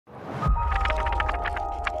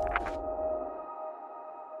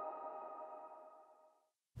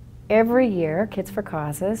Every year, Kids for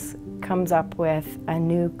Causes comes up with a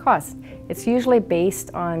new cause. It's usually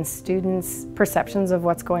based on students' perceptions of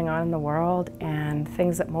what's going on in the world and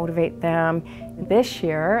things that motivate them. This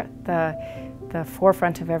year, the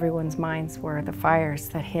forefront of everyone's minds were the fires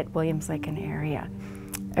that hit Williams Lake and area.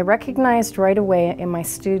 I recognized right away in my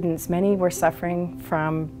students, many were suffering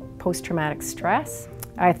from post-traumatic stress.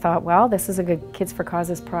 I thought, well, this is a good Kids for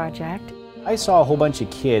Causes project. I saw a whole bunch of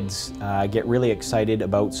kids get really excited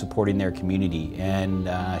about supporting their community, and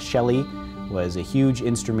SHELLY was a huge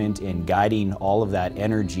instrument in guiding all of that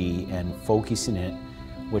energy and focusing it,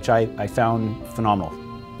 which I found phenomenal.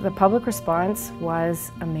 The public response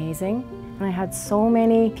was amazing, and I had so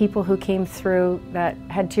many people who came through that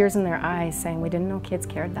had tears in their eyes saying, we didn't know kids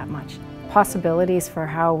cared that much. Possibilities for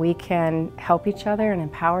how we can help each other and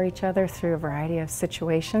empower each other through a variety of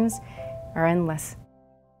situations are endless.